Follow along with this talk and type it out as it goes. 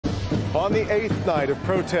On the 8th night of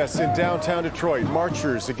protests in downtown Detroit,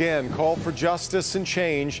 marchers again call for justice and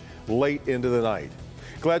change late into the night.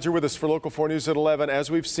 Glad you're with us for Local 4 News at 11.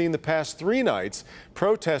 As we've seen the past 3 nights,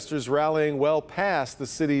 protesters rallying well past the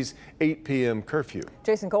city's 8 p.m. curfew.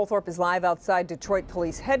 Jason Colthorpe is live outside Detroit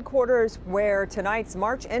Police Headquarters, where tonight's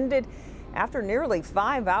march ended after nearly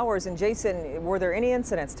 5 hours. And Jason, were there any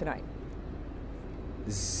incidents tonight?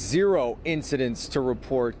 0 incidents to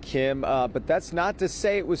report, Kim, but that's not to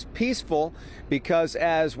say it was peaceful, because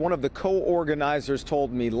as one of the co-organizers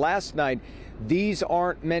told me last night, these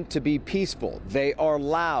aren't meant to be peaceful. They are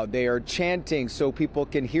loud. They are chanting so people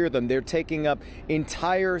can hear them. They're taking up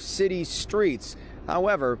entire city streets.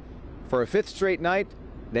 However, for a 5th straight night,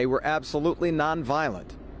 they were absolutely nonviolent.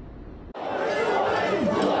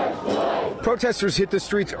 Protesters hit the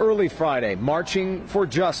streets early Friday, marching for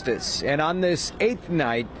justice, and on this 8th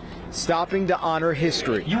night, stopping to honor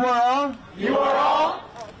history. You are all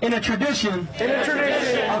in a tradition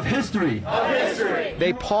of history.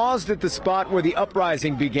 They paused at the spot where the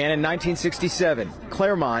uprising began in 1967,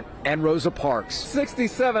 Claremont and Rosa Parks.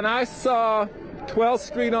 67, I saw 12th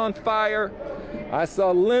Street on fire. I saw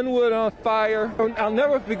Linwood on fire. I'll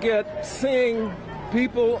never forget seeing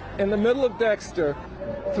people in the middle of Dexter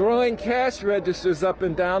throwing cash registers up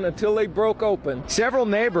and down until they broke open. Several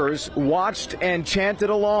neighbors watched and chanted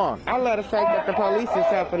along. I love the fact that the police is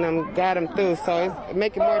helping them, guide them through, so it's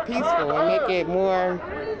make it more peaceful and make it more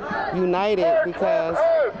united, because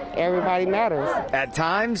everybody matters. At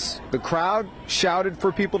times, the crowd shouted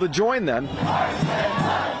for people to join them,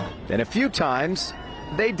 and a few times,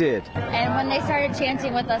 they did. And when they started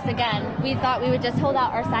chanting with us again, we thought we would just hold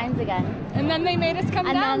out our signs again. And then they made us come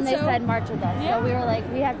down. And then they said march with us. Yeah. So we were like,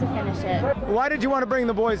 we have to finish it. Why did you want to bring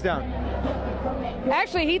the boys down?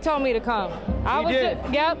 Actually, he told me to come.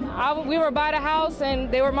 We were by the house,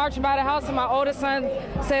 and they were marching by the house, and my oldest son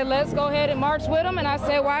said, let's go ahead and march with them. And I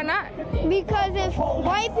said, why not? Because if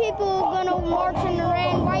white people are going to march in the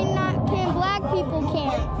rain, why not can black people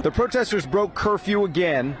can't? The protesters broke curfew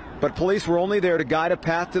again, but police were only there to guide a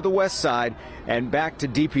path to the west side and back to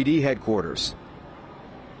DPD headquarters.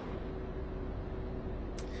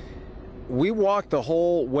 We walked the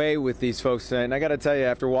whole way with these folks tonight, and I got to tell you,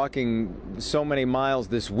 after walking so many miles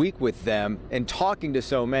this week with them and talking to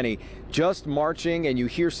so many, just marching, and you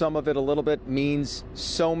hear some of it a little bit, means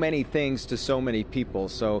so many things to so many people.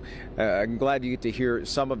 So I'm glad you get to hear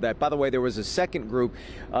some of that. By the way, there was a second group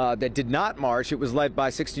that did not march. It was led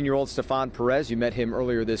by 16-year-old Stefan Perez. You met him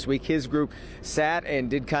earlier this week. His group sat and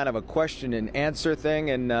did kind of a question and answer thing,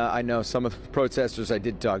 and I know some of the protesters I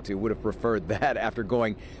did talk to would have preferred that after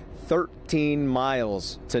going 13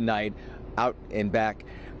 miles tonight out and back.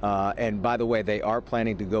 And by the way, they are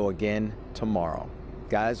planning to go again tomorrow.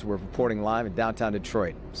 Guys, we're reporting live in downtown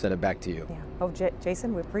Detroit. Send it back to you. Yeah. Oh,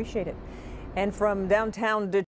 Jason, we appreciate it. And from downtown Detroit.